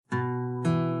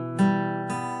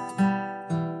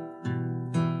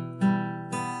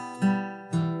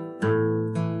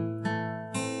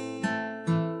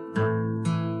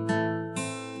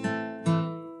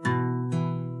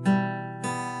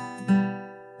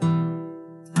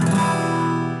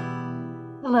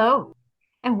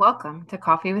welcome to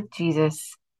Coffee with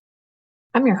Jesus.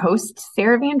 I'm your host,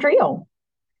 Sarah Vandriel.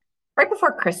 Right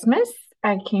before Christmas,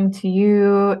 I came to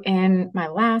you in my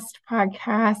last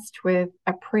podcast with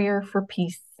a prayer for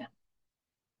peace.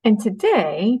 And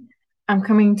today, I'm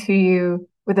coming to you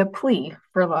with a plea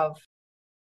for love.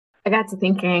 I got to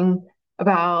thinking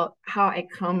about how I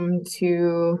come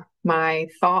to my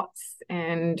thoughts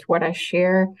and what I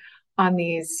share on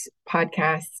these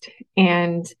podcasts.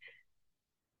 And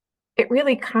it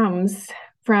really comes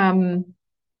from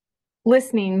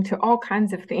listening to all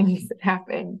kinds of things that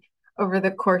happen over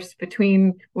the course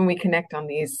between when we connect on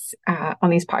these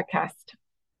podcasts.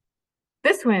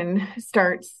 This one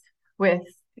starts with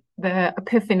the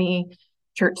Epiphany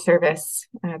church service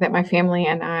that my family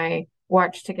and I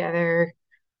watched together,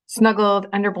 snuggled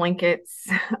under blankets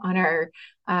on our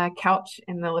couch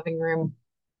in the living room.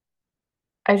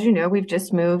 As you know, we've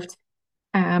just moved.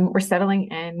 We're settling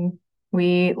in.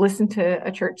 We listened to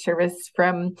a church service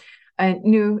from a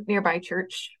new nearby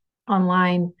church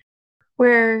online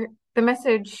where the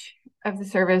message of the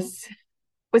service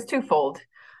was twofold.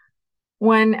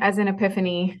 One, as an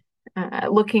epiphany,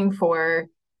 looking for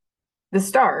the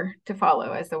star to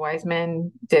follow, as the wise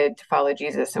men did to follow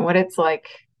Jesus, and what it's like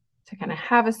to kind of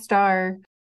have a star,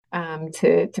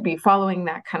 to be following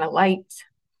that kind of light.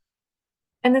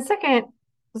 And the second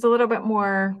was a little bit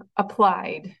more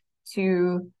applied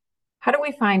to how do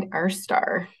we find our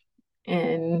star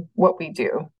in what we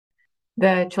do.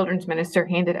 The children's minister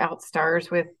handed out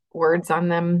stars with words on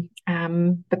them,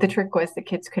 but the trick was the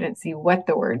kids couldn't see what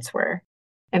the words were.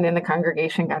 And then the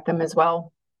congregation got them as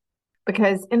well.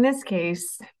 Because in this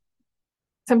case,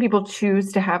 some people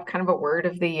choose to have kind of a word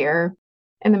of the year.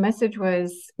 And the message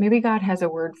was, maybe God has a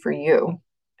word for you.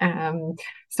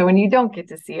 So when you don't get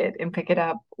to see it and pick it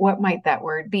up, what might that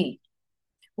word be?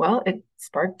 Well, it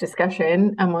sparked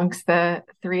discussion amongst the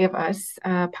three of us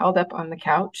piled up on the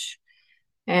couch.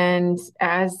 And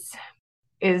as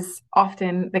is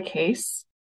often the case,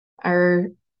 our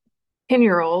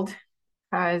 10-year-old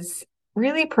has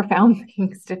really profound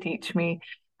things to teach me.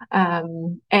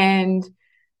 And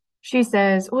she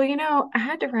says, well, I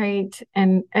had to write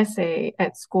an essay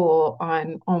at school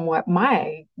on what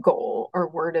my goal or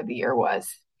word of the year was.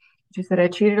 She said, I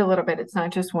cheated a little bit. It's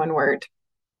not just one word.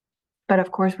 But of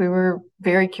course, we were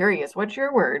very curious. What's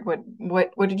your word?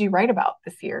 What did you write about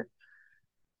this year?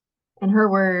 And her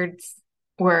words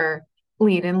were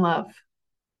lead in love.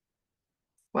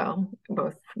 Well,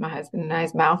 both my husband and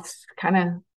I's mouths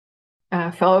kind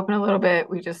of fell open a little bit.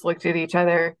 We just looked at each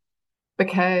other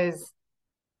because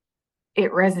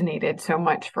it resonated so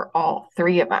much for all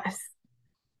three of us.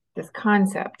 This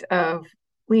concept of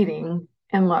leading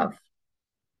in love.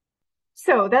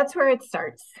 So that's where it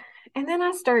starts. And then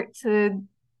I start to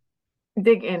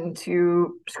dig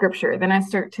into scripture. Then I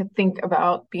start to think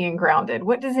about being grounded.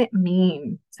 What does it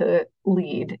mean to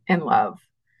lead in love?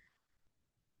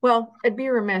 Well, I'd be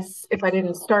remiss if I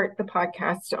didn't start the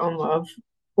podcast on love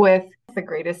with the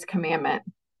greatest commandment.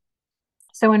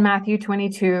 So in Matthew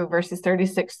 22, verses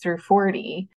 36 through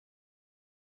 40,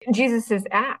 Jesus is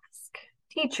asked,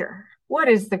 Teacher, what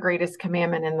is the greatest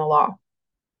commandment in the law?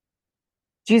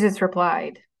 Jesus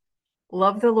replied,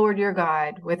 Love the Lord your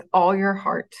God with all your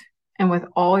heart and with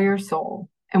all your soul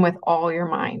and with all your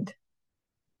mind.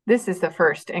 This is the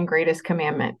first and greatest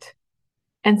commandment.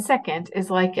 And second is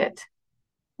like it.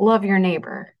 Love your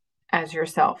neighbor as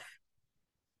yourself.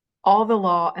 All the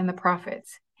law and the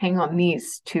prophets hang on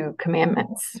these two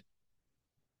commandments.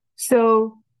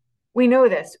 So we know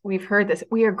this. We've heard this.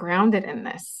 We are grounded in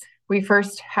this. We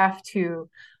first have to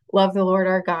love the Lord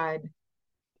our God.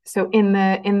 So in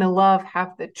the love,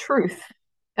 have the truth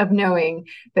of knowing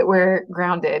that we're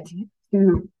grounded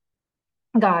to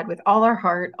God with all our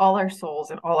heart, all our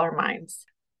souls, and all our minds.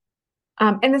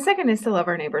 And the second is to love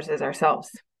our neighbors as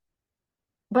ourselves.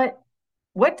 But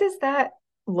what does that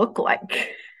look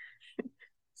like?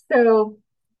 So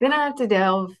then I have to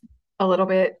delve a little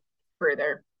bit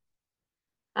further.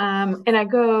 And I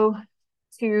go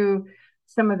to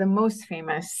some of the most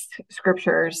famous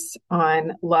scriptures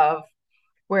on love,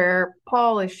 where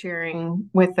Paul is sharing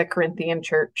with the Corinthian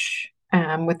church,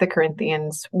 with the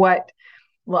Corinthians, what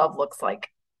love looks like.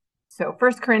 So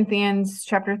 1 Corinthians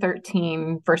chapter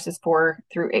 13, verses 4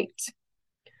 through 8.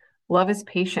 Love is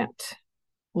patient.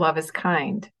 Love is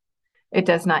kind. It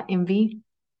does not envy.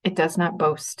 It does not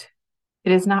boast.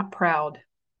 It is not proud.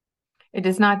 It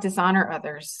does not dishonor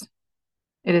others.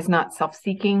 It is not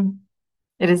self-seeking.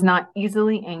 It is not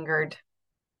easily angered.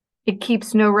 It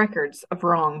keeps no records of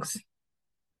wrongs.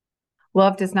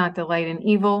 Love does not delight in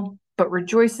evil, but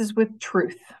rejoices with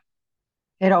truth.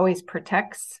 It always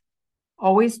protects,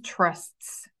 always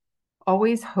trusts,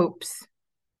 always hopes,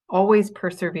 always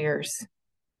perseveres.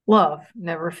 Love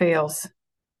never fails.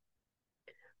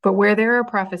 But where there are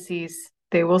prophecies,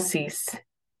 they will cease.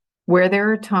 Where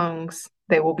there are tongues,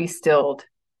 they will be stilled.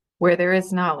 Where there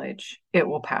is knowledge, it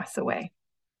will pass away.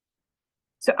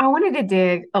 So I wanted to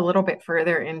dig a little bit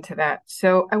further into that.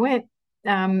 So I went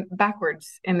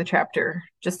backwards in the chapter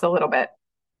just a little bit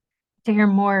to hear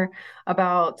more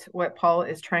about what Paul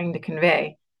is trying to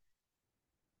convey.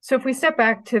 So if we step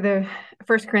back to the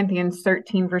 1 Corinthians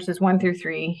 13, verses 1 through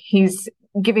 3, he's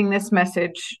giving this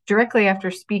message directly after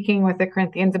speaking with the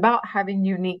Corinthians about having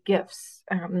unique gifts,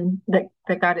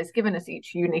 that God has given us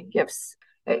each unique gifts.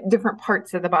 Different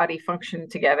parts of the body function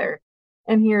together.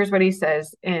 And here's what he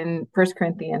says in 1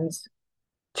 Corinthians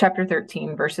chapter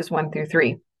 13, verses 1 through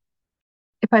 3.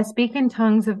 If I speak in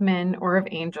tongues of men or of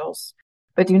angels,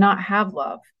 but do not have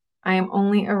love, I am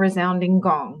only a resounding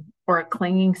gong or a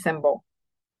clanging cymbal.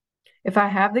 If I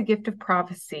have the gift of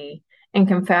prophecy and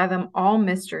can fathom all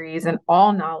mysteries and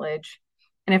all knowledge,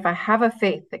 and if I have a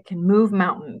faith that can move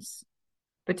mountains,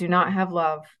 but do not have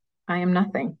love, I am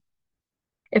nothing.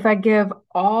 If I give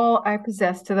all I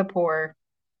possess to the poor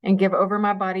and give over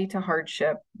my body to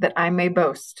hardship that I may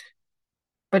boast,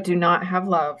 but do not have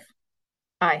love,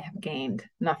 I have gained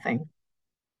nothing.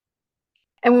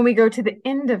 And when we go to the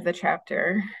end of the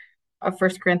chapter of 1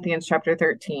 Corinthians chapter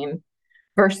 13,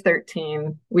 verse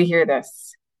 13, we hear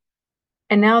this.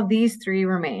 And now these three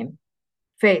remain: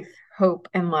 faith, hope,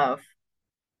 and love.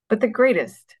 But the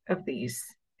greatest of these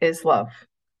is love.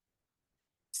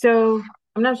 So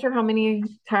I'm not sure how many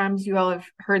times you all have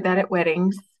heard that at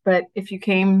weddings, but if you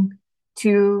came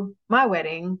to my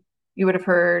wedding, you would have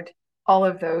heard all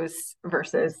of those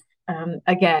verses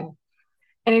again.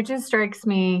 And it just strikes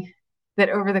me that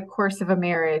over the course of a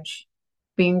marriage,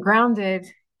 being grounded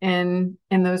in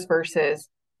those verses,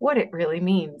 what it really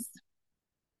means.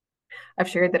 I've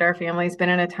shared that our family's been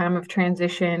in a time of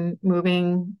transition,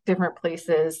 moving different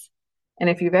places. And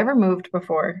if you've ever moved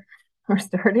before or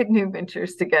started new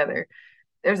ventures together,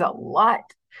 there's a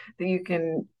lot that you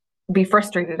can be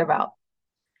frustrated about.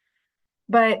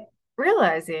 But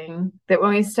realizing that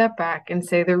when we step back and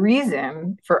say the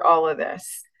reason for all of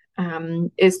this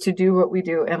is to do what we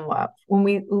do in love, when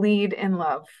we lead in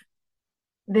love,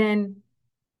 then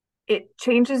it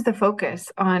changes the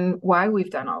focus on why we've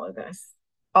done all of this.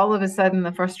 All of a sudden,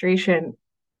 the frustration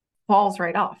falls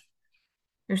right off.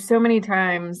 There's so many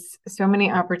times, so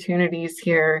many opportunities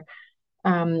here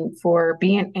for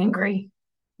being angry.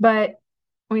 But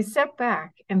when we step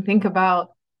back and think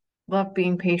about love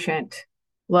being patient,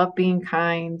 love being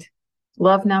kind,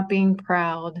 love not being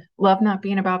proud, love not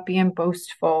being about being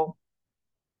boastful,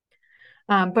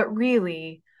 but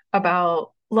really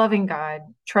about loving God,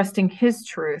 trusting His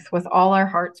truth with all our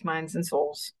hearts, minds, and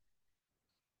souls,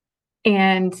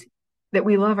 and that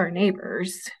we love our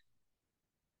neighbors,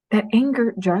 that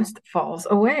anger just falls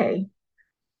away.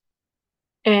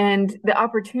 And the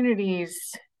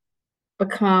opportunities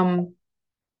become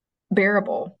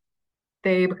bearable.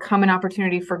 They become an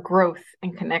opportunity for growth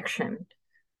and connection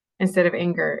instead of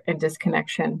anger and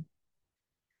disconnection.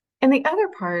 And the other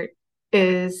part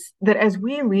is that as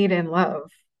we lead in love,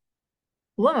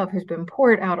 love has been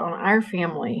poured out on our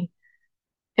family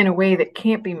in a way that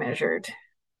can't be measured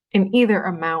in either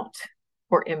amount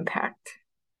or impact.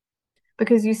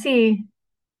 Because you see,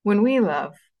 when we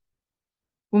love,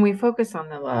 when we focus on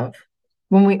the love,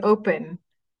 when we open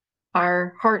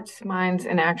our hearts, minds,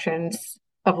 and actions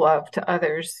of love to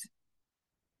others,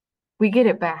 we get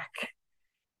it back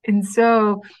in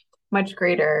so much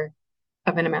greater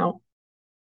of an amount.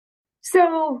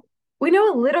 So we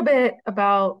know a little bit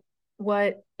about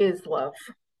what is love,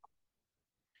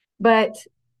 but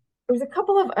there's a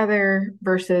couple of other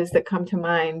verses that come to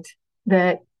mind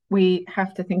that we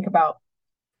have to think about.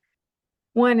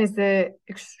 One is the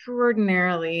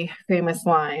extraordinarily famous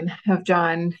line of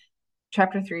John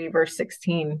chapter 3, verse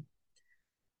 16.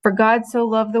 For God so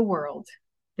loved the world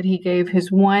that he gave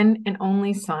his one and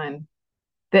only Son,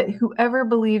 that whoever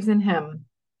believes in him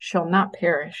shall not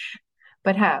perish,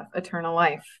 but have eternal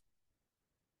life.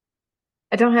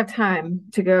 I don't have time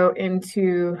to go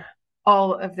into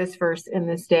all of this verse in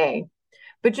this day,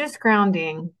 but just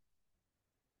grounding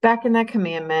back in that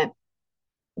commandment,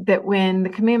 that when the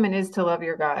commandment is to love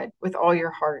your God with all your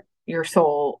heart, your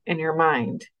soul, and your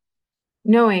mind,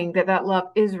 knowing that that love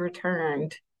is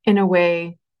returned in a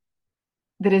way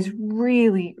that is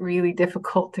really, really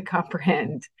difficult to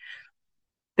comprehend,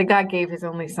 that God gave his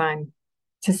only Son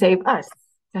to save us,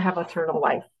 to have eternal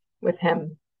life with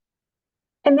him.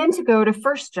 And then to go to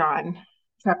 1 John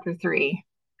chapter 3,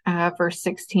 verse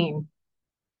 16.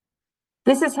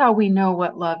 This is how we know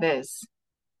what love is.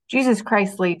 Jesus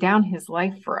Christ laid down his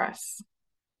life for us,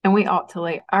 and we ought to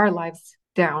lay our lives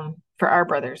down for our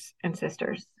brothers and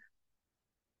sisters.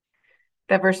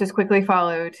 That verse is quickly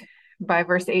followed by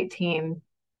verse 18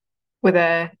 with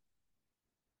a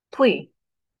plea.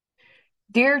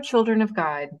 Dear children of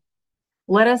God,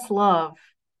 let us love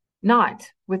not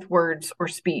with words or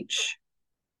speech,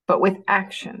 but with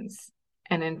actions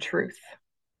and in truth.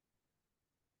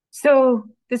 So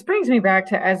this brings me back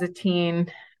to as a teen,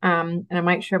 and I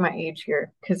might share my age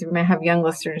here because we may have young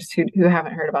listeners who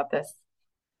haven't heard about this.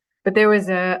 But there was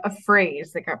a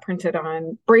phrase that got printed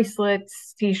on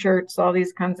bracelets, t-shirts, all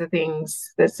these kinds of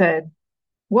things that said,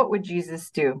 what would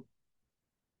Jesus do?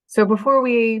 So before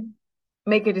we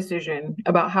make a decision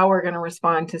about how we're going to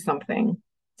respond to something,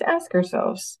 to ask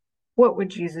ourselves, what would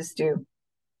Jesus do?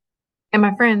 And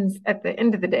my friends, at the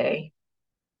end of the day,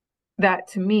 that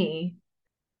to me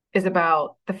is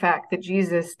about the fact that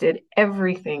Jesus did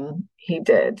everything he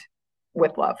did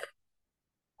with love.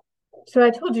 So I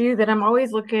told you that I'm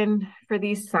always looking for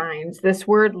these signs, this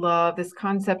word love, this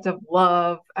concept of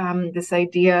love, this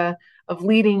idea of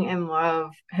leading in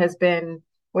love has been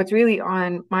what's really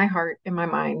on my heart and my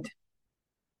mind.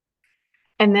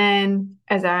 And then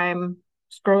as I'm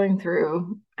scrolling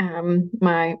through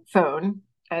my phone,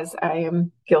 as I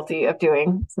am guilty of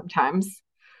doing sometimes,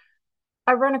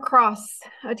 I run across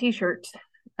a t-shirt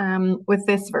with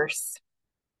this verse.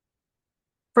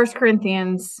 1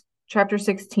 Corinthians chapter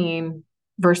 16,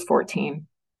 verse 14.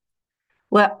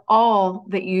 Let all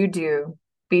that you do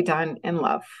be done in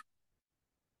love.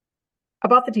 I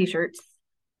bought the t-shirts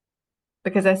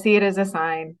because I see it as a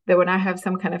sign that when I have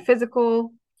some kind of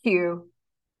physical cue,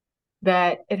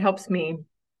 that it helps me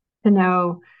to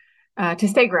know, to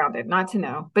stay grounded, not to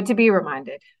know, but to be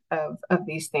reminded of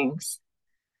these things.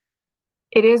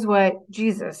 It is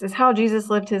how Jesus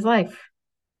lived his life,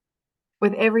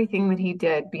 with everything that he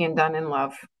did being done in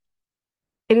love.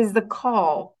 It is the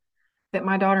call that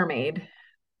my daughter made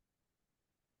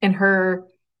in her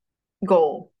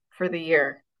goal for the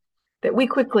year that we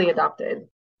quickly adopted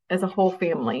as a whole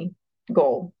family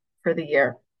goal for the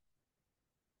year.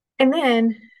 And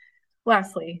then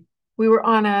lastly, we were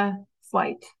on a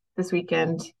flight this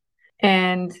weekend.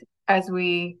 And as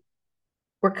we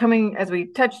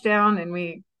touched down and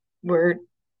we were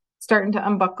starting to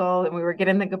unbuckle and we were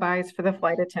getting the goodbyes for the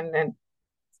flight attendant's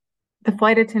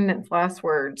last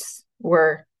words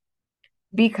were,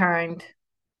 be kind,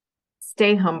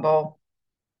 stay humble,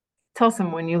 tell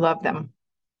someone you love them.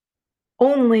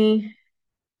 Only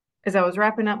as I was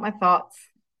wrapping up my thoughts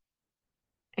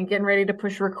and getting ready to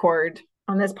push record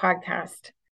on this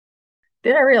podcast,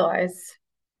 did I realize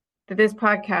that this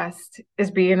podcast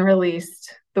is being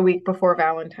released the week before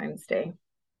Valentine's Day,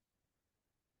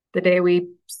 the day we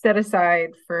set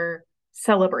aside for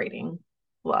celebrating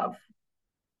love.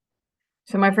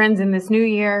 So my friends, in this new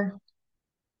year,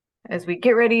 as we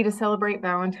get ready to celebrate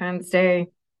Valentine's Day,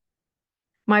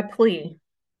 my plea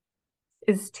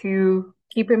is to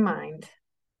keep in mind,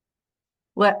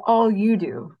 let all you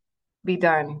do be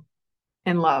done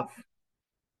in love.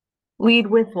 Lead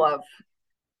with love.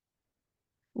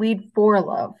 Lead for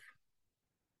love.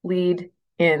 Lead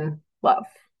in love.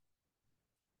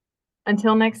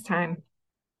 Until next time,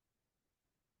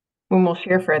 when we'll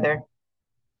share further,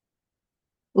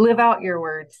 live out your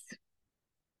words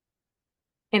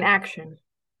in action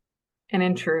and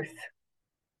in truth,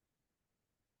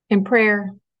 in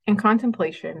prayer and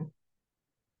contemplation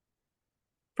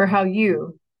for how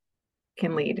you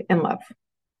can lead in love.